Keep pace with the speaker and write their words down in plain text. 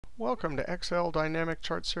Welcome to Excel Dynamic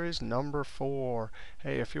Chart Series number 4.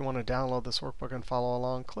 Hey, if you want to download this workbook and follow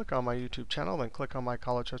along, click on my YouTube channel, then click on my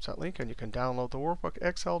College Website link, and you can download the workbook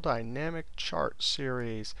Excel Dynamic Chart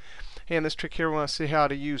Series. Hey, in this trick here, we want to see how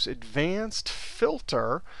to use advanced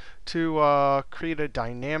filter to create a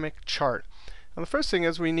dynamic chart. And the first thing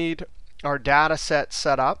is we need our data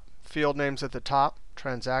set up, field names at the top,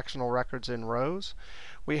 transactional records in rows.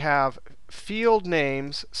 We have field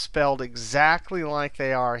names spelled exactly like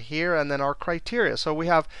they are here, and then our criteria. So we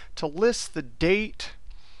have to list the date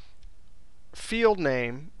field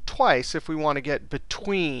name twice if we want to get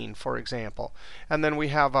between, for example. And then we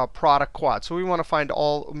have a product quad. So we want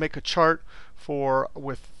to make a chart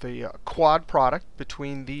with the quad product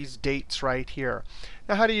between these dates right here.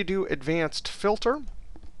 Now, how do you do advanced filter?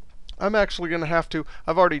 I'm actually going to have to,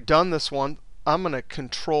 I've already done this one. I'm going to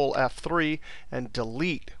Control F3 and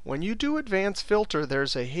delete. When you do advanced filter,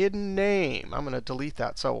 there's a hidden name. I'm going to delete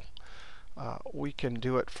that so we can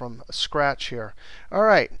do it from scratch here. All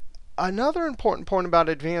right. Another important point about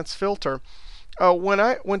advanced filter,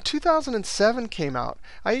 when 2007 came out,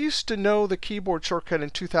 I used to know the keyboard shortcut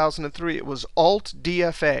in 2003. It was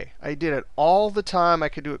Alt-DFA. I did it all the time. I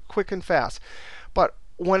could do it quick and fast. But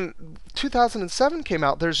when 2007 came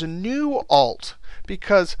out, there's a new Alt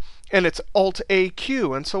and it's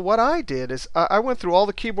Alt-AQ. And so what I did is I went through all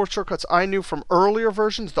the keyboard shortcuts I knew from earlier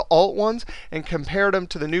versions, the Alt ones, and compared them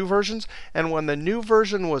to the new versions. And when the new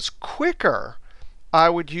version was quicker, I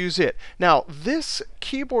would use it. Now, this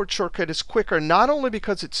keyboard shortcut is quicker not only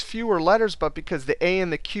because it's fewer letters, but because the A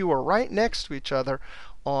and the Q are right next to each other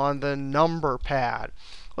on the number pad.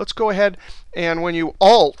 Let's go ahead, and when you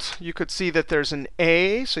Alt, you could see that there's an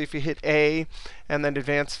A. So if you hit A, and then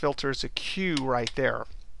advanced filter is a Q right there.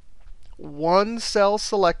 One cell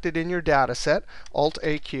selected in your data set,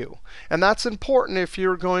 Alt-AQ. And that's important if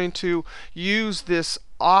you're going to use this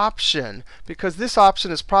option, because this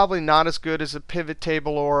option is probably not as good as a pivot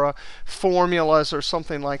table or a formulas or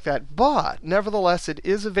something like that. But nevertheless, it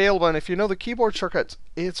is available. And if you know the keyboard shortcuts,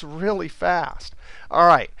 it's really fast. All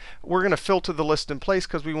right, we're going to filter the list in place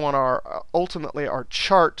because we want ultimately our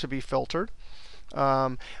chart to be filtered.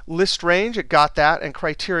 List range, it got that, and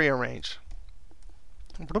criteria range.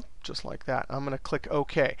 Just like that. I'm going to click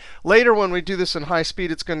OK. Later, when we do this in high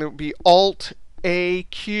speed, it's going to be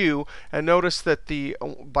Alt-AQ. And notice that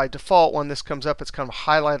by default, when this comes up, it's kind of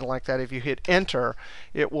highlighted like that. If you hit Enter,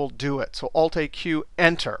 it will do it. So Alt-AQ,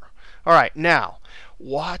 Enter. All right, now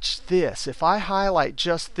watch this. If I highlight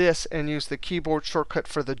just this and use the keyboard shortcut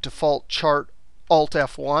for the default chart,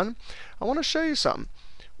 Alt-F1, I want to show you something.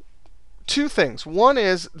 Two things. One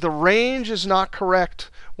is the range is not correct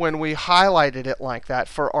when we highlighted it like that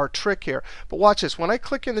for our trick here. But watch this. When I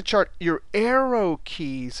click in the chart, your arrow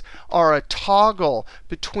keys are a toggle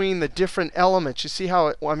between the different elements. You see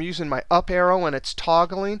how I'm using my up arrow and it's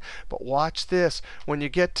toggling? But watch this. When you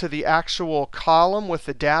get to the actual column with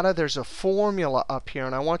the data, there's a formula up here.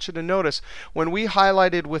 And I want you to notice when we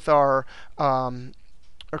highlighted with our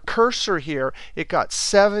cursor here, it got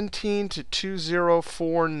 17 to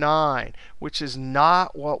 2049, which is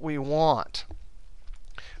not what we want.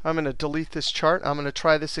 I'm going to delete this chart. I'm going to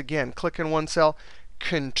try this again. Click in one cell.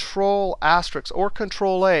 Control asterisk or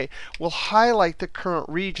Control A will highlight the current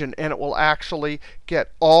region, and it will actually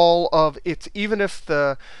get all of its, even if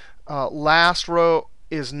the last row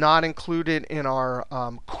is not included in our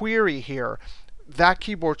query here, that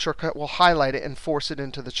keyboard shortcut will highlight it and force it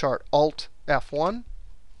into the chart. Alt F1.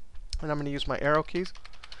 And I'm going to use my arrow keys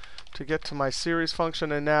to get to my series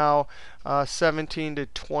function. And now 17 to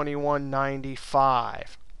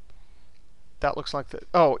 2195. That looks like the,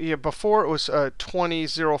 oh, yeah, before it was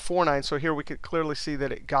 20049. So here we could clearly see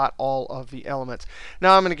that it got all of the elements.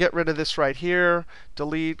 Now I'm going to get rid of this right here.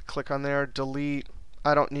 Delete, click on there, delete.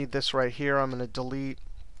 I don't need this right here. I'm going to delete.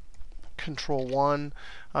 Control 1.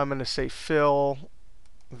 I'm going to say fill,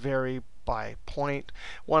 vary by point.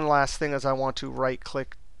 One last thing is I want to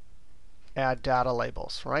right-click, add data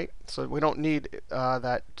labels, right? So we don't need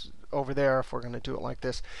that over there if we're going to do it like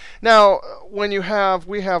this. Now, when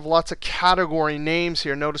we have lots of category names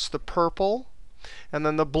here. Notice the purple and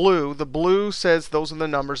then the blue. The blue says those are the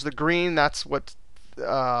numbers. The green, that's what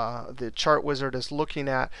the chart wizard is looking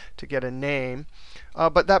at to get a name.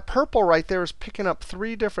 But that purple right there is picking up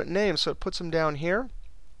 3 different names, so it puts them down here.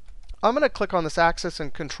 I'm going to click on this axis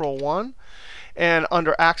and Control 1. And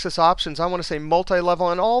under Axis Options, I want to say Multi-Level.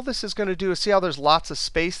 And all this is going to do is see how there's lots of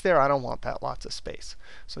space there? I don't want that lots of space.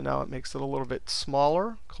 So now it makes it a little bit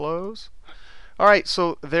smaller. Close. All right,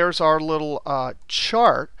 so there's our little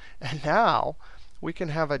chart. And now we can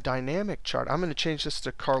have a dynamic chart. I'm going to change this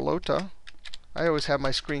to Carlota I always have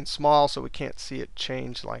my screen small so we can't see it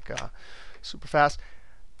change like super fast.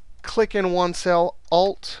 Click in one cell,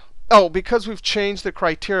 Alt. Oh, because we've changed the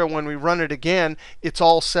criteria, when we run it again, it's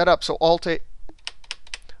all set up. So Alt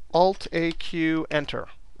AQ, Enter.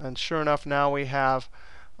 And sure enough, now we have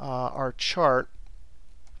our chart.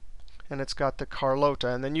 And it's got the Carlota.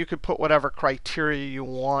 And then you could put whatever criteria you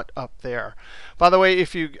want up there. By the way,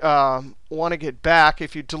 if you want to get back,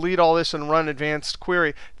 if you delete all this and run advanced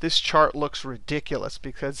query, this chart looks ridiculous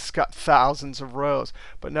because it's got thousands of rows.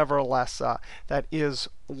 But nevertheless, that is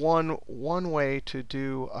one way to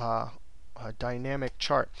do a dynamic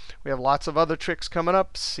chart. We have lots of other tricks coming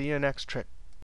up. See you next trick.